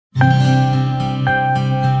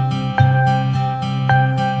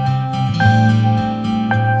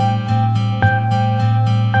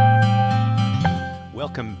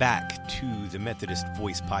Welcome back to the Methodist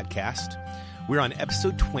Voice Podcast. We're on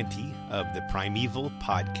episode 20 of the Primeval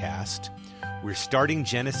podcast. We're starting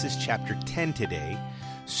Genesis chapter 10 today,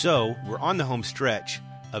 so we're on the home stretch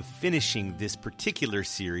of finishing this particular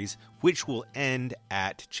series, which will end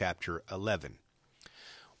at chapter 11.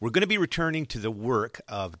 We're going to be returning to the work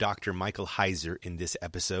of Dr. Michael Heiser in this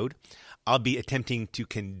episode. I'll be attempting to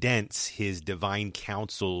condense his divine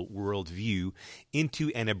counsel worldview into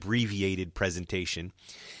an abbreviated presentation.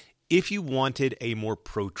 If you wanted a more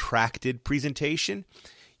protracted presentation,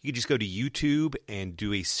 you could just go to YouTube and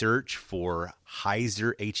do a search for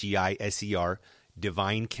Heiser, Heiser,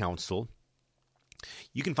 Divine Counsel.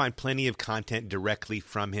 You can find plenty of content directly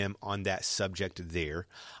from him on that subject there.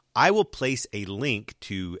 I will place a link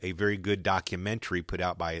to a very good documentary put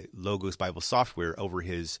out by Logos Bible Software over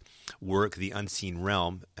his work, The Unseen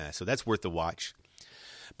Realm, so that's worth a watch.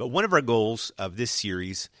 But one of our goals of this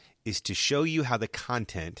series is to show you how the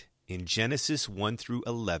content in Genesis 1 through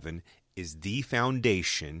 11 is the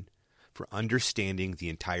foundation for understanding the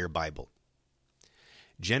entire Bible.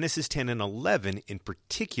 Genesis 10 and 11 in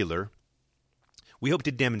particular, we hope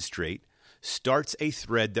to demonstrate, starts a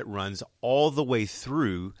thread that runs all the way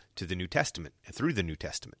through to the New Testament, through the New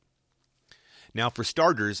Testament. Now, for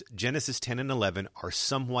starters, Genesis 10 and 11 are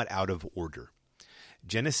somewhat out of order.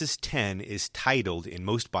 Genesis 10 is titled in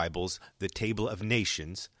most Bibles, the Table of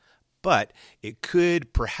Nations, but it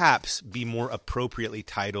could perhaps be more appropriately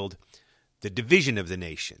titled the Division of the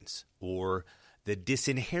Nations, or the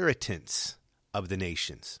Disinheritance of the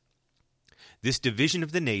Nations. This division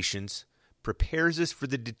of the nations prepares us for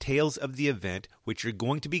the details of the event which are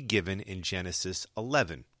going to be given in Genesis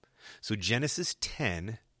 11. So Genesis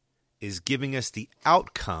 10 is giving us the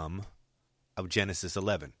outcome of Genesis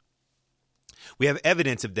 11. We have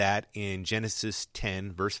evidence of that in Genesis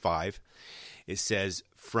 10, verse 5. It says,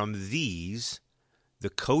 "From these the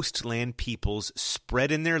coastland peoples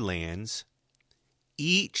spread in their lands,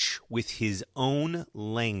 each with his own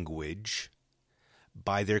language,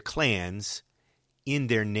 by their clans in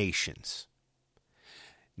their nations."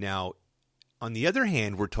 Now, on the other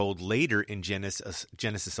hand, we're told later in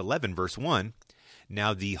Genesis 11, verse 1,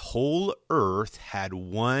 "Now the whole earth had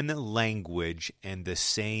one language and the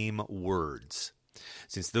same words."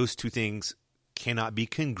 Since those two things cannot be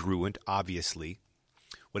congruent, obviously,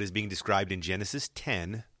 what is being described in Genesis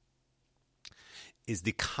 10 is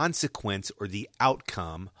the consequence or the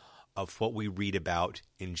outcome of what we read about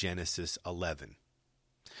in Genesis 11.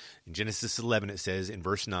 In Genesis 11, it says in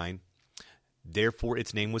verse 9, "Therefore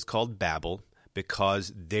its name was called Babel,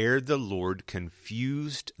 because there the Lord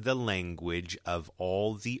confused the language of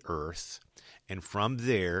all the earth, and from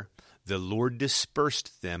there the Lord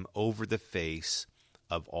dispersed them over the face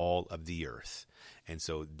of all of the earth." And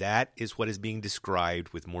so that is what is being described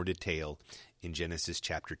with more detail in Genesis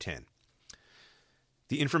chapter 10.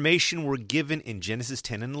 The information we're given in Genesis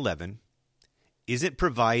 10 and 11 isn't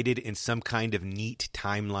provided in some kind of neat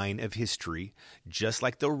timeline of history, just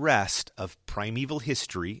like the rest of primeval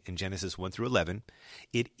history in Genesis 1 through 11.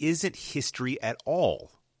 It isn't history at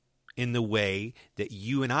all in the way that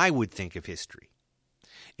you and I would think of history.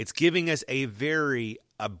 It's giving us a very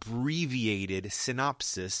abbreviated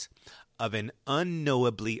synopsis of an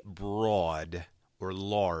unknowably broad or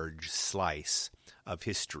large slice of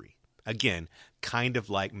history. Again, kind of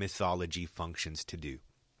like mythology functions to do.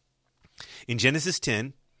 In Genesis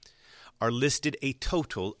 10 are listed a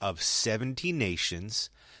total of 70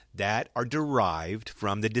 nations that are derived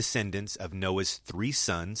from the descendants of Noah's three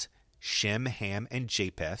sons, Shem, Ham, and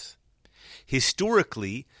Japheth.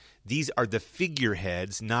 Historically, these are the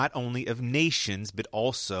figureheads not only of nations but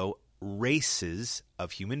also races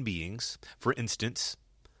of human beings. For instance,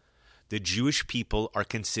 the Jewish people are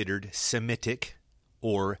considered Semitic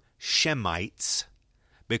or Shemites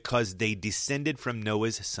because they descended from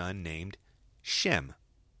Noah's son named Shem.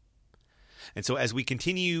 And so as we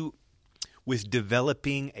continue with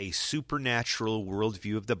developing a supernatural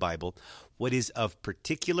worldview of the Bible, what is of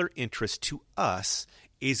particular interest to us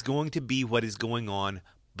is going to be what is going on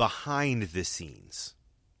behind the scenes,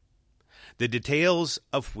 the details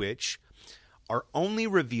of which are only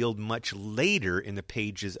revealed much later in the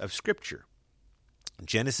pages of Scripture.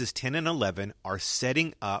 Genesis 10 and 11 are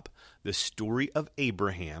setting up the story of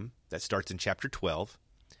Abraham, that starts in chapter 12,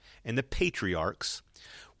 and the patriarchs,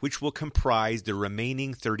 which will comprise the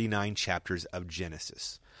remaining 39 chapters of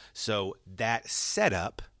Genesis. So that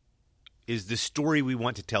setup is the story we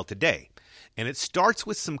want to tell today. And it starts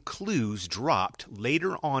with some clues dropped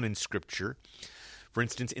later on in Scripture, For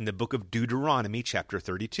instance, in the book of Deuteronomy, chapter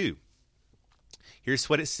 32. Here's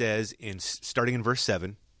what it says, starting in verse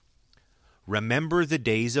 7. Remember the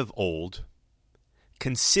days of old.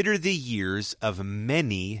 Consider the years of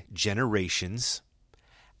many generations.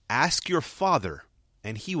 Ask your father,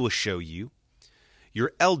 and he will show you.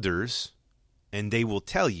 Your elders, and they will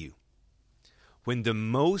tell you. When the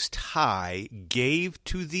Most High gave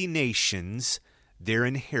to the nations their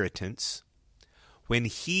inheritance, when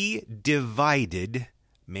he divided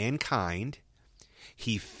mankind,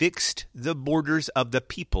 he fixed the borders of the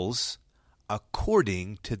peoples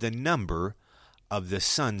according to the number of the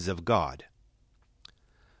sons of God.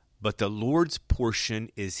 But the Lord's portion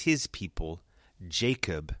is his people,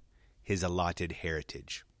 Jacob, his allotted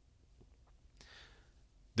heritage.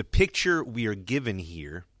 The picture we are given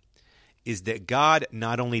here is that God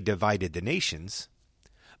not only divided the nations,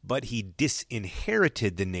 but he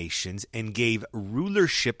disinherited the nations and gave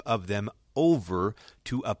rulership of them over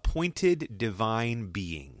to appointed divine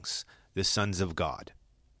beings, the sons of God.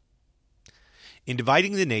 In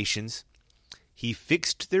dividing the nations, he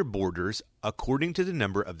fixed their borders according to the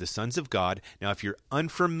number of the sons of God. Now, if you're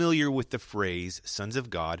unfamiliar with the phrase sons of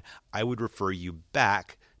God, I would refer you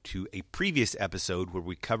back to a previous episode where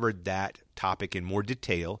we covered that topic in more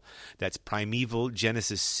detail. That's Primeval,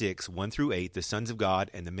 Genesis 6, 1 through 8, the sons of God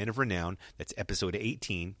and the men of renown. That's episode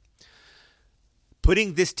 18.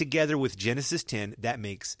 Putting this together with Genesis 10, that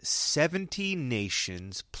makes 70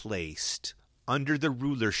 nations placed under the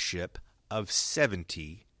rulership of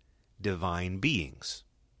 70 divine beings.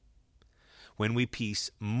 When we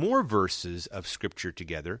piece more verses of Scripture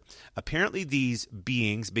together, apparently these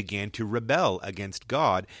beings began to rebel against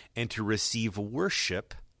God and to receive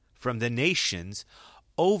worship from the nations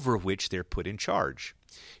over which they're put in charge.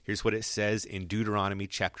 Here's what it says in Deuteronomy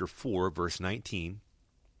chapter 4, verse 19.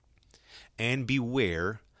 And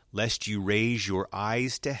beware, lest you raise your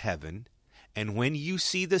eyes to heaven, and when you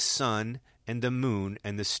see the sun and the moon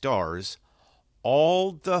and the stars,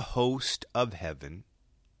 all the host of heaven,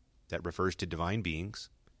 that refers to divine beings,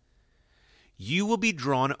 you will be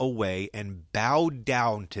drawn away and bow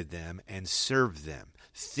down to them and serve them,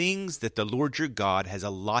 things that the Lord your God has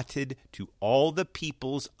allotted to all the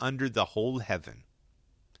peoples under the whole heaven.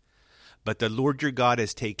 But the Lord your God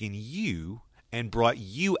has taken you and brought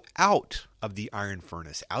you out of the iron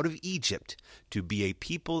furnace, out of Egypt, to be a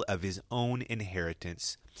people of his own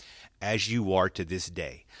inheritance, as you are to this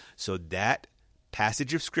day. So that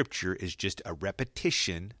passage of Scripture is just a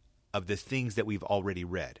repetition of the things that we've already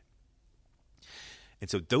read. And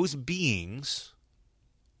so those beings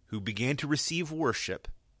who began to receive worship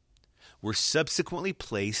were subsequently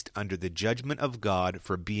placed under the judgment of God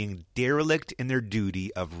for being derelict in their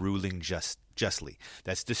duty of ruling justly.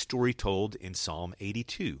 That's the story told in Psalm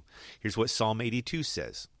 82. Here's what Psalm 82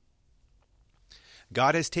 says.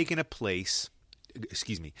 God has taken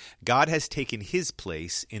his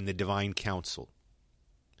place in the divine council.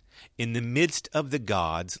 In the midst of the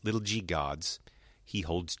gods, little g gods, he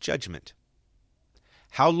holds judgment.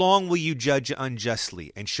 How long will you judge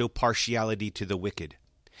unjustly and show partiality to the wicked?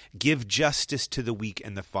 Give justice to the weak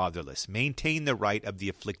and the fatherless. Maintain the right of the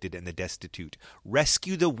afflicted and the destitute.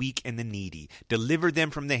 Rescue the weak and the needy. Deliver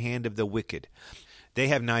them from the hand of the wicked. They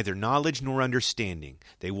have neither knowledge nor understanding.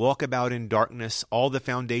 They walk about in darkness. All the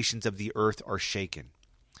foundations of the earth are shaken.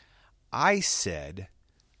 I said,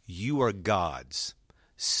 you are gods,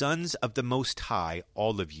 sons of the Most High,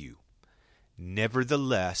 all of you.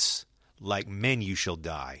 Nevertheless, like men you shall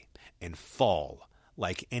die, and fall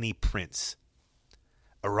like any prince.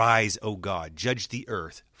 Arise, O God, judge the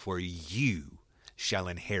earth, for you shall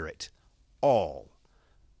inherit all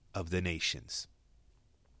of the nations.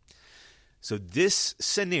 So this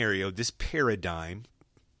scenario, this paradigm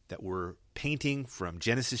that we're painting from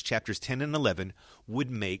Genesis chapters 10 and 11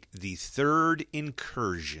 would make the third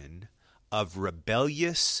incursion of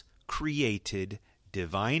rebellious, created,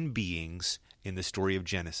 divine beings in the story of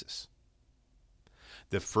Genesis.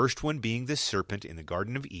 The first one being the serpent in the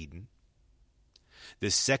Garden of Eden.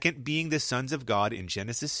 The second being the sons of God in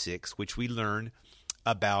Genesis 6, which we learn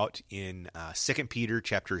about in 2 Peter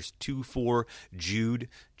chapters 2, 4, Jude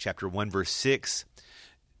chapter 1, verse 6.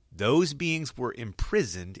 Those beings were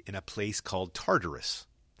imprisoned in a place called Tartarus.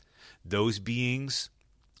 Those beings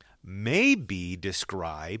may be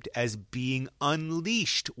described as being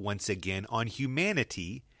unleashed once again on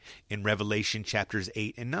humanity in Revelation chapters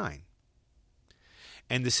 8 and 9.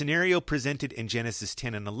 And the scenario presented in Genesis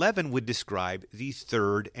 10 and 11 would describe the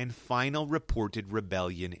third and final reported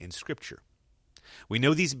rebellion in Scripture. We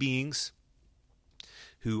know these beings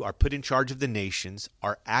who are put in charge of the nations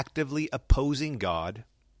are actively opposing God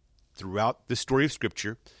throughout the story of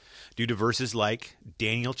Scripture. Due to verses like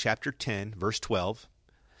Daniel chapter 10, verse 12,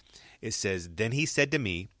 it says, "Then he said to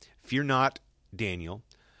me, Fear not, Daniel,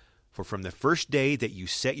 for from the first day that you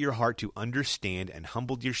set your heart to understand and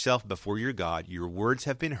humbled yourself before your God, your words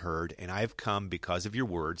have been heard, and I have come because of your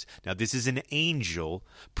words." Now, this is an angel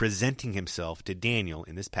presenting himself to Daniel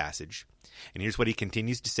in this passage. And here's what he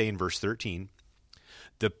continues to say in verse 13.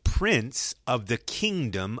 "The prince of the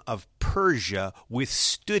kingdom of Persia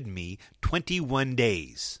withstood me 21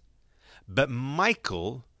 days. But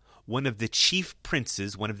Michael, one of the chief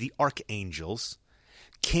princes, one of the archangels,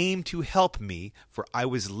 came to help me, for I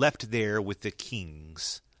was left there with the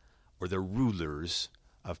kings," or the rulers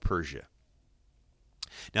of Persia.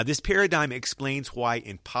 Now, this paradigm explains why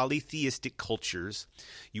in polytheistic cultures,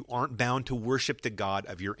 you aren't bound to worship the God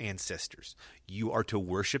of your ancestors. You are to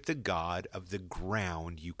worship the God of the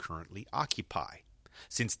ground you currently occupy,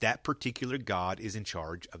 since that particular God is in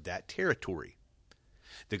charge of that territory.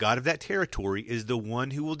 The God of that territory is the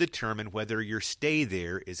one who will determine whether your stay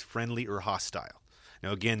there is friendly or hostile.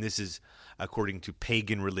 Now, again, this is according to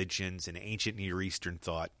pagan religions and ancient Near Eastern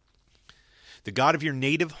thought. The God of your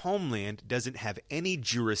native homeland doesn't have any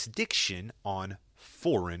jurisdiction on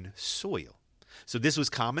foreign soil. So this was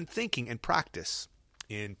common thinking and practice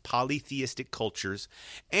in polytheistic cultures,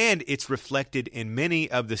 and it's reflected in many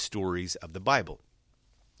of the stories of the Bible.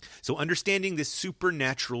 So understanding this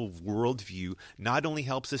supernatural worldview not only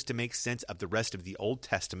helps us to make sense of the rest of the Old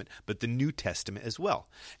Testament, but the New Testament as well.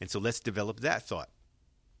 And so let's develop that thought.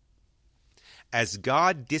 As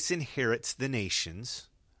God disinherits the nations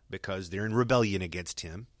because they're in rebellion against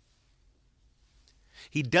him,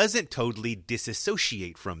 he doesn't totally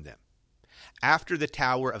disassociate from them. After the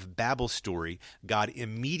Tower of Babel story, God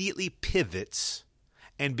immediately pivots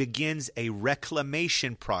and begins a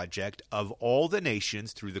reclamation project of all the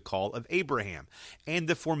nations through the call of Abraham and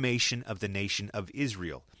the formation of the nation of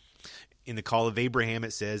Israel. In the call of Abraham,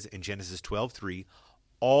 it says in Genesis 12:3,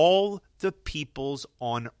 "All the peoples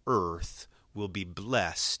on earth will be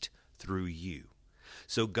blessed through you."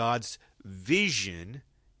 So God's vision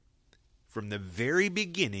from the very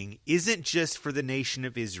beginning isn't just for the nation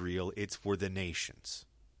of Israel, it's for the nations.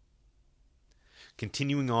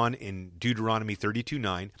 Continuing on in Deuteronomy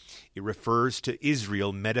 32:9, it refers to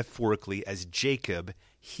Israel metaphorically as Jacob,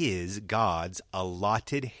 God's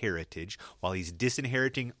allotted heritage. While he's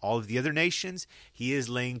disinheriting all of the other nations, he is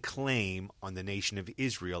laying claim on the nation of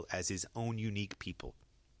Israel as his own unique people.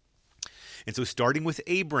 And so starting with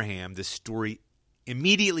Abraham, the story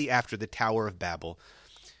immediately after the Tower of Babel,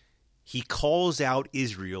 he calls out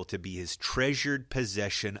Israel to be his treasured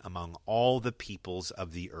possession among all the peoples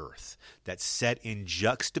of the earth, that's set in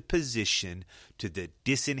juxtaposition to the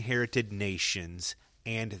disinherited nations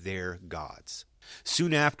and their gods.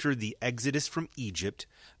 Soon after the exodus from Egypt,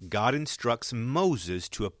 God instructs Moses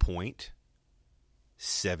to appoint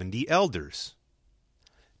 70 elders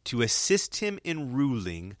to assist him in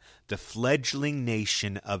ruling the fledgling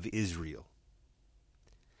nation of Israel.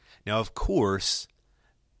 Now, of course,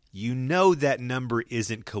 you know that number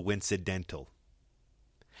isn't coincidental.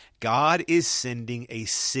 God is sending a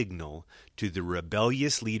signal to the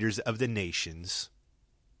rebellious leaders of the nations.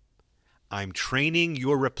 I'm training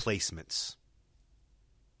your replacements.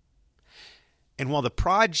 And while the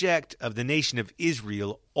project of the nation of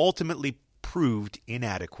Israel ultimately proved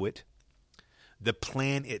inadequate, the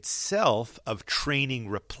plan itself of training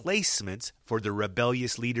replacements for the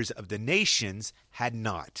rebellious leaders of the nations had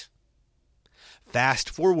not. Fast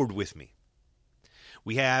forward with me.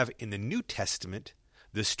 We have in the New Testament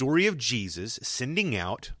the story of Jesus sending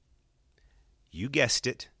out, you guessed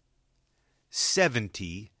it,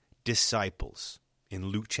 70 disciples in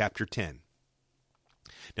Luke chapter 10.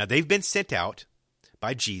 Now they've been sent out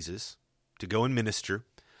by Jesus to go and minister.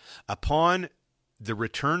 Upon the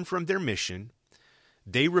return from their mission,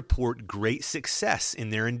 they report great success in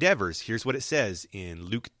their endeavors. Here's what it says in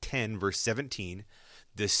Luke 10, verse 17.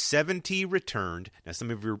 The 70 returned. Now, some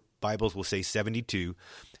of your Bibles will say 72.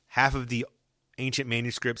 Half of the ancient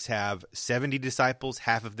manuscripts have 70 disciples.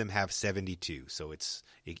 Half of them have 72. So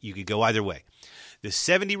you could go either way. The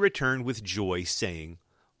 70 returned with joy, saying,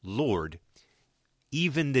 "Lord,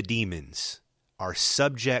 even the demons are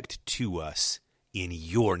subject to us in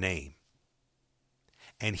your name."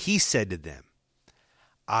 And he said to them,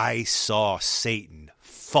 "I saw Satan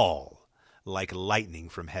fall like lightning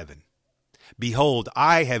from heaven. Behold,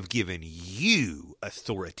 I have given you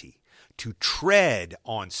authority to tread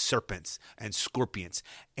on serpents and scorpions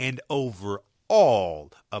and over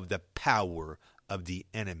all of the power of the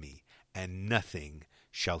enemy, and nothing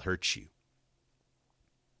shall hurt you."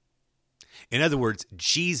 In other words,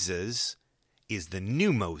 Jesus is the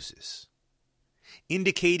new Moses.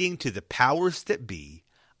 indicating to the powers that be,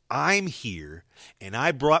 I'm here, and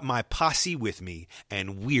I brought my posse with me,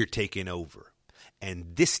 and we're taking over.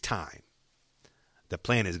 And this time, the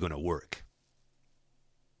plan is going to work.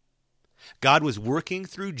 God was working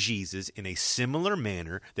through Jesus in a similar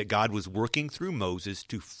manner that God was working through Moses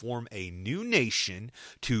to form a new nation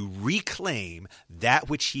to reclaim that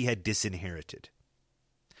which he had disinherited.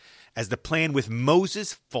 As the plan with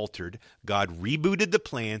Moses faltered, God rebooted the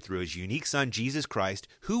plan through his unique son, Jesus Christ,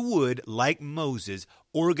 who would, like Moses,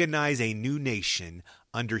 organize a new nation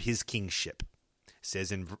under his kingship. It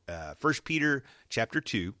says in 1 Peter chapter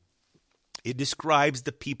 2, it describes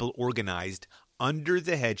the people organized under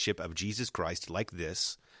the headship of Jesus Christ like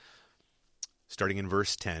this, starting in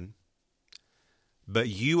verse 10. But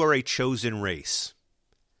you are a chosen race,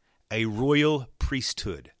 a royal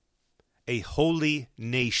priesthood, a holy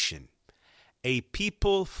nation, a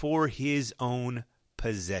people for his own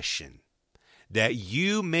possession, that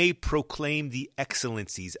you may proclaim the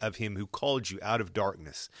excellencies of him who called you out of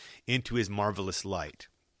darkness into his marvelous light.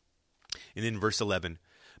 And then verse 11,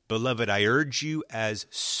 Beloved, I urge you as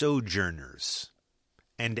sojourners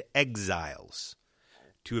and exiles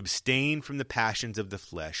to abstain from the passions of the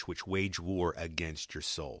flesh which wage war against your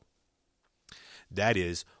soul. That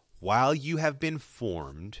is, while you have been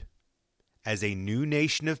formed as a new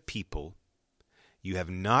nation of people, you have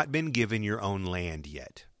not been given your own land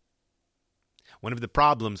yet. One of the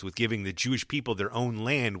problems with giving the Jewish people their own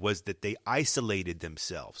land was that they isolated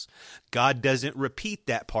themselves. God doesn't repeat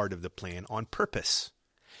that part of the plan on purpose.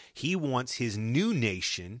 He wants his new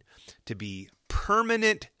nation to be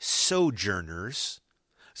permanent sojourners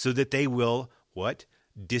so that they will, what?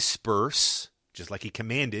 Disperse, just like he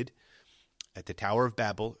commanded at the Tower of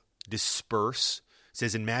Babel, disperse. It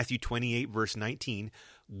says in Matthew 28, verse 19,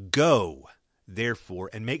 Go, therefore,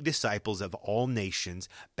 and make disciples of all nations,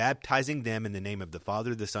 baptizing them in the name of the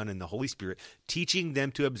Father, the Son, and the Holy Spirit, teaching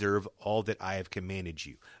them to observe all that I have commanded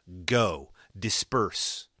you. Go,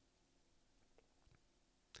 disperse.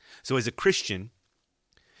 So as a Christian,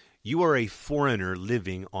 you are a foreigner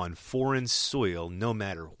living on foreign soil no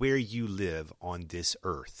matter where you live on this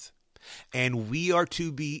earth. And we are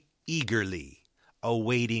to be eagerly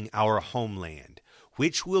awaiting our homeland,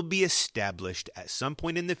 which will be established at some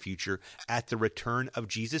point in the future at the return of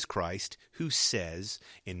Jesus Christ, who says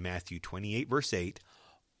in Matthew 28, verse 8,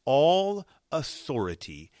 All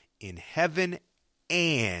authority in heaven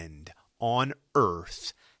and on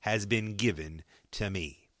earth has been given to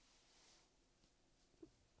me.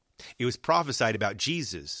 It was prophesied about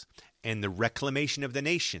Jesus and the reclamation of the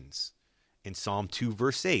nations. In Psalm 2,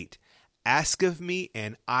 verse 8, Ask of me,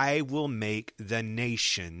 and I will make the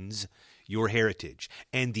nations your heritage,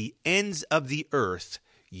 and the ends of the earth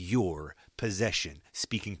your possession,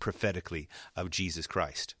 speaking prophetically of Jesus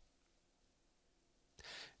Christ.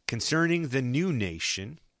 Concerning the new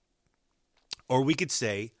nation, or we could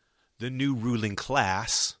say the new ruling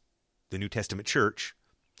class, the New Testament church,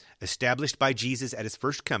 established by Jesus at his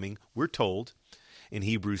first coming, we're told in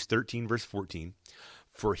Hebrews 13, verse 14,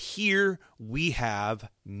 For here we have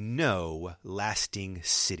no lasting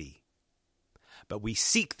city, but we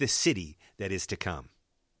seek the city that is to come.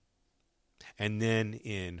 And then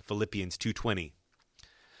in Philippians 2:20,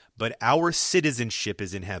 But our citizenship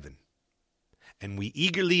is in heaven, and we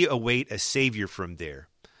eagerly await a Savior from there,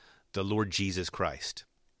 the Lord Jesus Christ.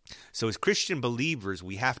 So as Christian believers,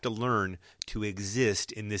 we have to learn to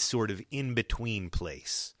exist in this sort of in-between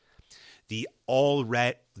place. The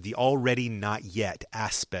already not yet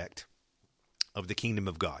aspect of the kingdom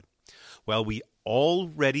of God. While we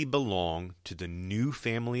already belong to the new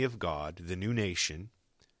family of God, the new nation,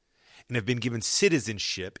 and have been given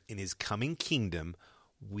citizenship in his coming kingdom,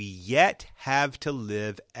 we yet have to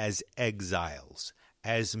live as exiles,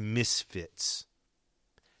 as misfits,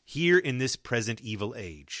 here in this present evil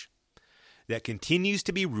age that continues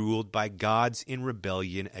to be ruled by gods in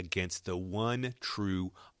rebellion against the one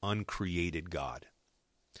true uncreated God.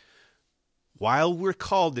 While we're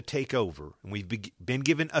called to take over, and we've been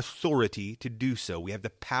given authority to do so, we have the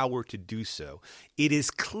power to do so, it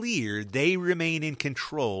is clear they remain in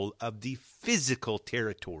control of the physical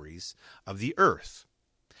territories of the earth.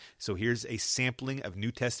 So here's a sampling of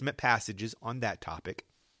New Testament passages on that topic.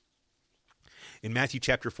 In Matthew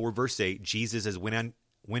chapter 4, verse 8, Jesus went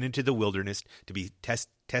into the wilderness to be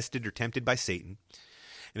tested or tempted by Satan.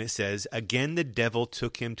 And it says, Again the devil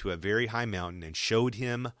took him to a very high mountain and showed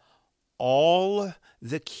him all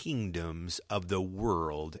the kingdoms of the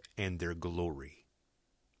world and their glory.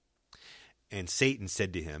 And Satan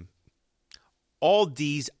said to him, All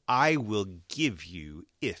these I will give you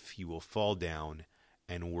if you will fall down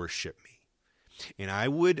and worship me. And I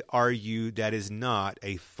would argue that is not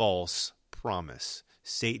a false promise.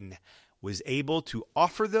 Satan was able to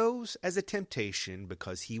offer those as a temptation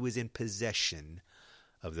because he was in possession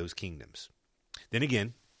of those kingdoms. Then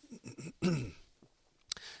again, 2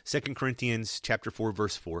 Corinthians chapter 4,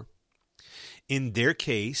 verse 4, in their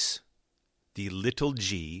case, the little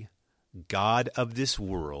g, God of this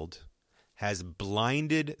world, has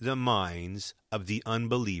blinded the minds of the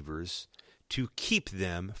unbelievers to keep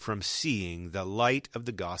them from seeing the light of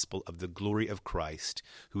the gospel of the glory of Christ,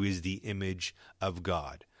 who is the image of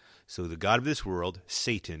God. So the God of this world,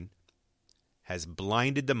 Satan, has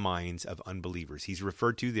blinded the minds of unbelievers. He's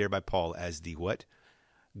referred to there by Paul as the what?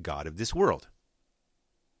 God of this world.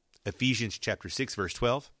 Ephesians chapter 6, verse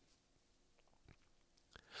 12.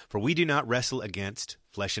 For we do not wrestle against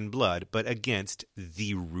flesh and blood, but against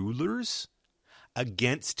the rulers,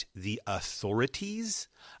 against the authorities,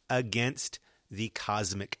 against the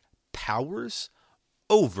cosmic powers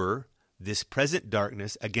over this present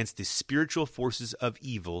darkness, against the spiritual forces of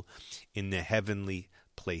evil in the heavenly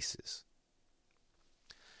places.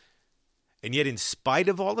 And yet, in spite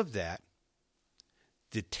of all of that,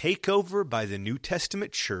 the takeover by the New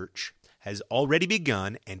Testament church has already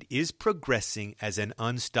begun and is progressing as an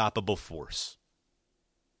unstoppable force.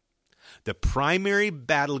 The primary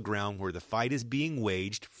battleground where the fight is being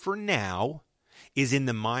waged for now is in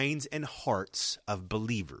the minds and hearts of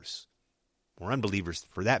believers, or unbelievers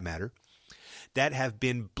for that matter, that have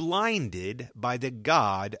been blinded by the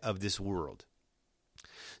God of this world.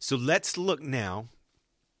 So let's look now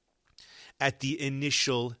at the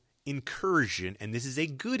initial incursion, and this is a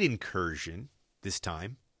good incursion this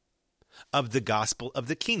time, of the gospel of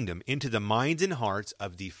the kingdom into the minds and hearts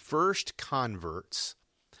of the first converts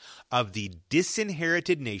of the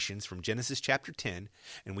disinherited nations from Genesis chapter 10,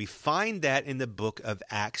 and we find that in the book of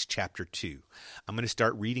Acts chapter 2. I'm going to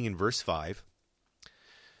start reading in verse 5.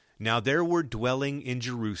 Now there were dwelling in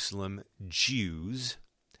Jerusalem Jews,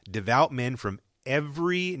 devout men from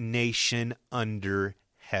every nation under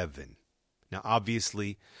heaven. Now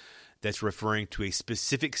obviously, that's referring to a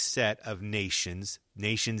specific set of nations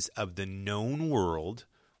of the known world,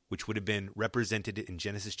 which would have been represented in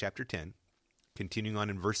Genesis chapter 10, continuing on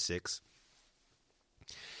in verse 6.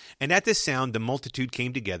 And at this sound, the multitude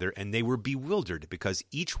came together, and they were bewildered, because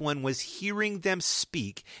each one was hearing them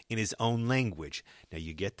speak in his own language. Now,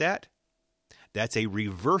 you get that? That's a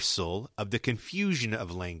reversal of the confusion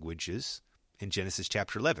of languages in Genesis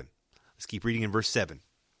chapter 11. Let's keep reading in verse 7.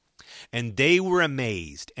 And they were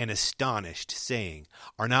amazed and astonished, saying,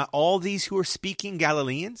 Are not all these who are speaking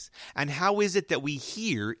Galileans? And how is it that we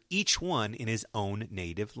hear each one in his own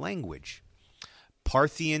native language?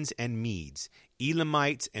 Parthians and Medes,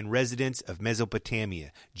 Elamites and residents of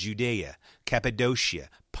Mesopotamia, Judea, Cappadocia,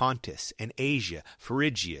 Pontus and Asia,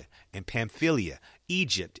 Phrygia and Pamphylia,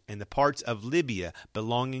 Egypt and the parts of Libya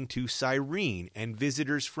belonging to Cyrene, and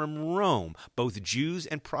visitors from Rome, both Jews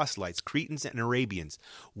and proselytes, Cretans and Arabians.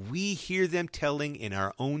 We hear them telling in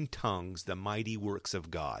our own tongues the mighty works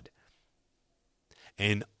of God.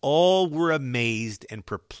 And all were amazed and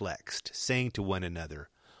perplexed, saying to one another,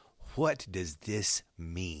 What does this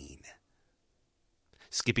mean?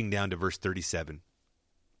 Skipping down to verse 37.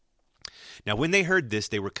 Now when they heard this,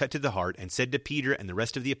 they were cut to the heart, and said to Peter and the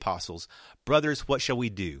rest of the apostles, Brothers, what shall we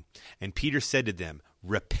do? And Peter said to them,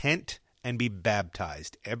 Repent and be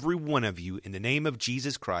baptized, every one of you, in the name of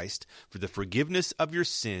Jesus Christ, for the forgiveness of your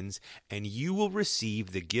sins, and you will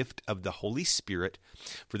receive the gift of the Holy Spirit.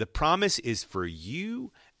 For the promise is for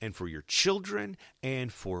you and for your children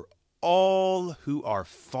and for all who are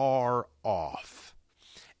far off,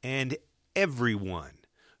 and everyone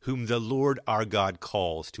whom the Lord our God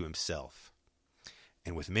calls to himself.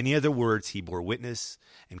 And with many other words he bore witness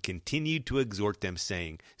and continued to exhort them,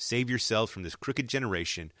 saying, Save yourselves from this crooked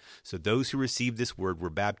generation. So those who received this word were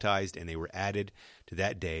baptized, and they were added to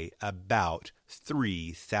that day about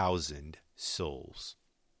 3,000 souls.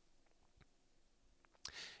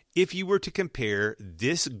 If you were to compare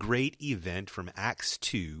this great event from Acts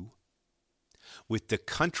 2 with the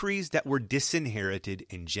countries that were disinherited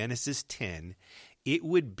in Genesis 10, it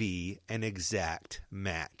would be an exact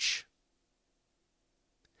match.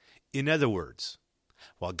 In other words,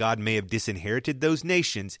 while God may have disinherited those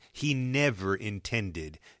nations, he never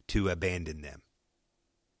intended to abandon them.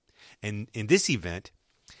 And in this event,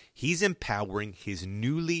 he's empowering his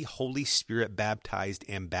newly Holy Spirit baptized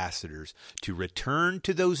ambassadors to return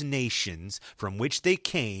to those nations from which they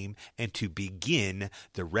came and to begin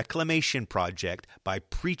the reclamation project by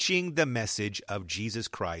preaching the message of Jesus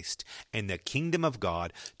Christ and the kingdom of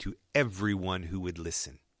God to everyone who would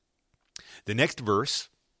listen. The next verse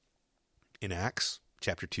in Acts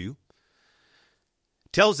chapter 2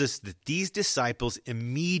 tells us that these disciples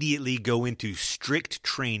immediately go into strict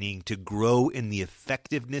training to grow in the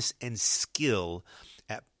effectiveness and skill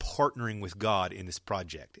at partnering with God in this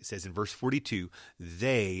project. It says in verse 42,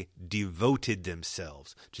 they devoted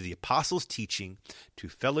themselves to the apostles' teaching, to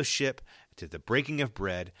fellowship, to the breaking of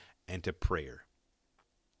bread, and to prayer.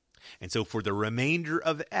 And so for the remainder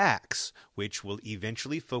of Acts, which will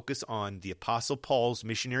eventually focus on the Apostle Paul's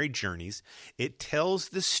missionary journeys, it tells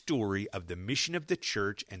the story of the mission of the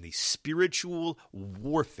church and the spiritual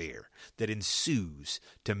warfare that ensues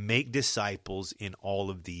to make disciples in all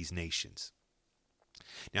of these nations.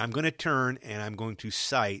 Now I'm going to turn and I'm going to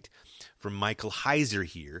cite from Michael Heiser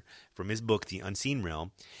here, from his book, The Unseen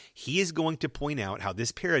Realm. He is going to point out how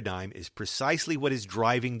this paradigm is precisely what is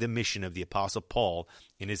driving the mission of the Apostle Paul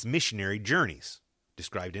in his missionary journeys,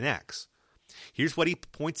 described in Acts. Here's what he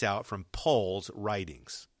points out from Paul's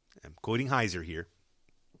writings. I'm quoting Heiser here.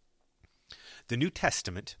 The New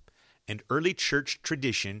Testament and early church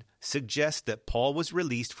tradition suggests that Paul was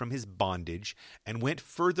released from his bondage and went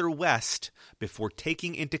further west before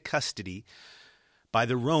taking into custody by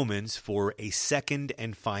the Romans for a second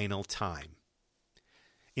and final time.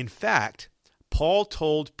 In fact, Paul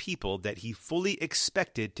told people that he fully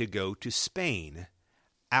expected to go to Spain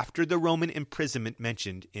after the Roman imprisonment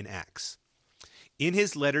mentioned in Acts. In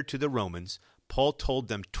his letter to the Romans, Paul told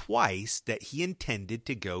them twice that he intended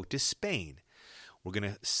to go to Spain. We're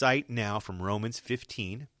going to cite now from Romans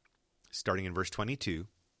 15, starting in verse 22.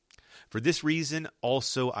 For this reason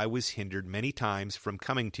also I was hindered many times from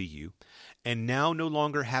coming to you, and now no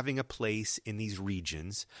longer having a place in these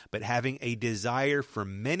regions, but having a desire for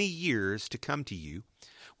many years to come to you,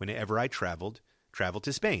 whenever I traveled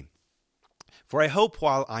to Spain. For I hope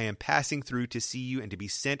while I am passing through to see you and to be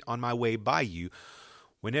sent on my way by you,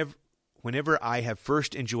 whenever I have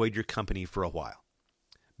first enjoyed your company for a while.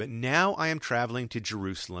 But now I am traveling to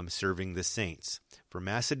Jerusalem serving the saints. For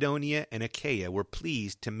Macedonia and Achaia were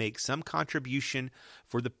pleased to make some contribution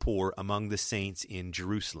for the poor among the saints in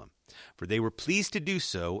Jerusalem. For they were pleased to do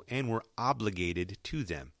so and were obligated to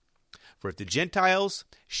them. For if the Gentiles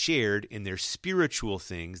shared in their spiritual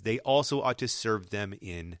things, they also ought to serve them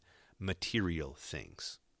in material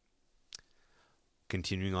things.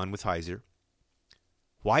 Continuing on with Heiser.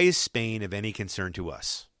 Why is Spain of any concern to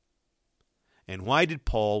us? And why did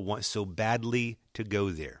Paul want so badly to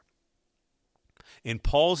go there? In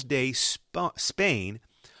Paul's day, Spain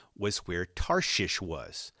was where Tarshish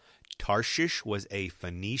was. Tarshish was a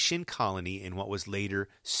Phoenician colony in what was later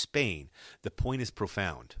Spain. The point is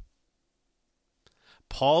profound.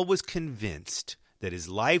 Paul was convinced that his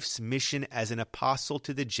life's mission as an apostle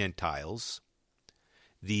to the Gentiles,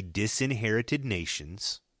 the disinherited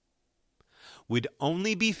nations, would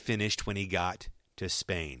only be finished when he got to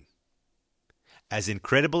Spain. As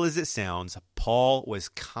incredible as it sounds, Paul was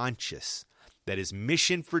conscious that his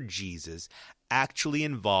mission for Jesus actually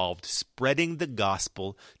involved spreading the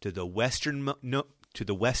gospel to the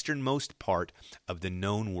westernmost part of the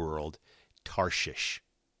known world, Tarshish,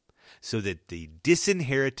 so that the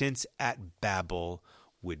disinheritance at Babel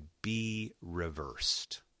would be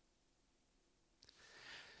reversed.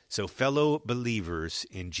 So, fellow believers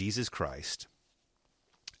in Jesus Christ,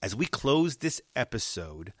 as we close this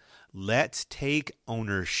episode, let's take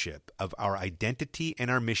ownership of our identity and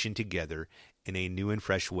our mission together in a new and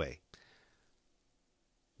fresh way.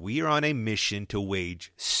 We are on a mission to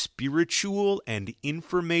wage spiritual and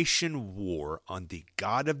information war on the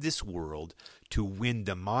God of this world to win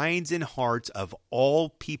the minds and hearts of all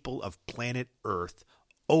people of planet Earth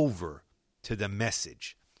over to the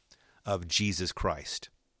message of Jesus Christ.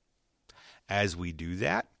 As we do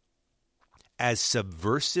that, as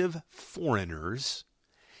subversive foreigners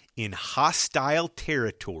in hostile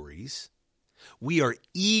territories, we are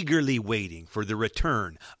eagerly waiting for the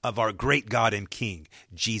return of our great God and King,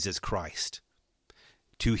 Jesus Christ.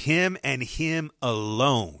 To him and him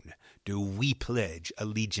alone do we pledge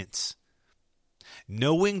allegiance,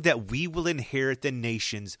 knowing that we will inherit the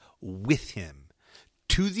nations with him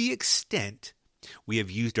to the extent we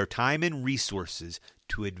have used our time and resources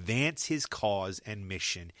to advance his cause and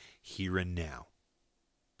mission here and now.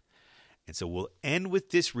 And so we'll end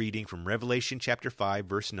with this reading from Revelation chapter 5,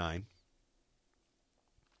 verse 9.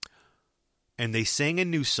 And they sang a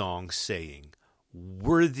new song, saying,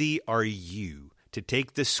 Worthy are you to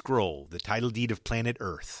take the scroll, the title deed of planet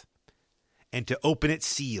Earth, and to open its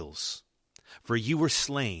seals. For you were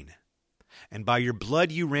slain, and by your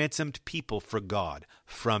blood you ransomed people for God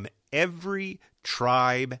from every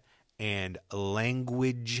tribe and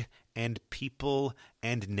language and people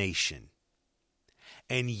and nation.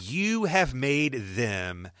 And you have made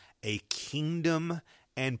them a kingdom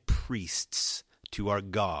and priests to our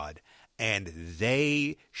God, and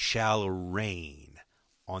they shall reign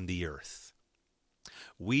on the earth.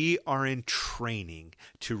 We are in training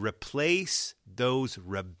to replace those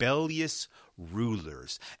rebellious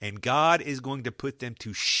rulers, and God is going to put them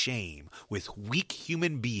to shame with weak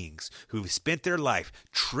human beings who have spent their life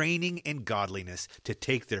training in godliness to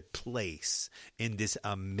take their place in this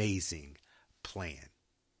amazing plan.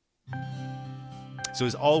 So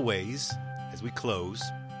as always, as we close,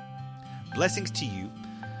 blessings to you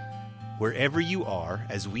wherever you are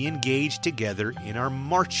as we engage together in our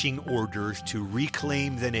marching orders to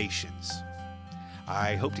reclaim the nations.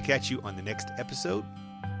 I hope to catch you on the next episode.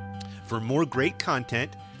 For more great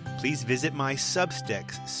content, please visit my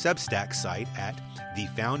Substack site at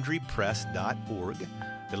thefoundrypress.org.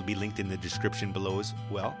 That'll be linked in the description below as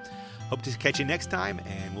well. Hope to catch you next time,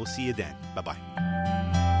 and we'll see you then. Bye-bye.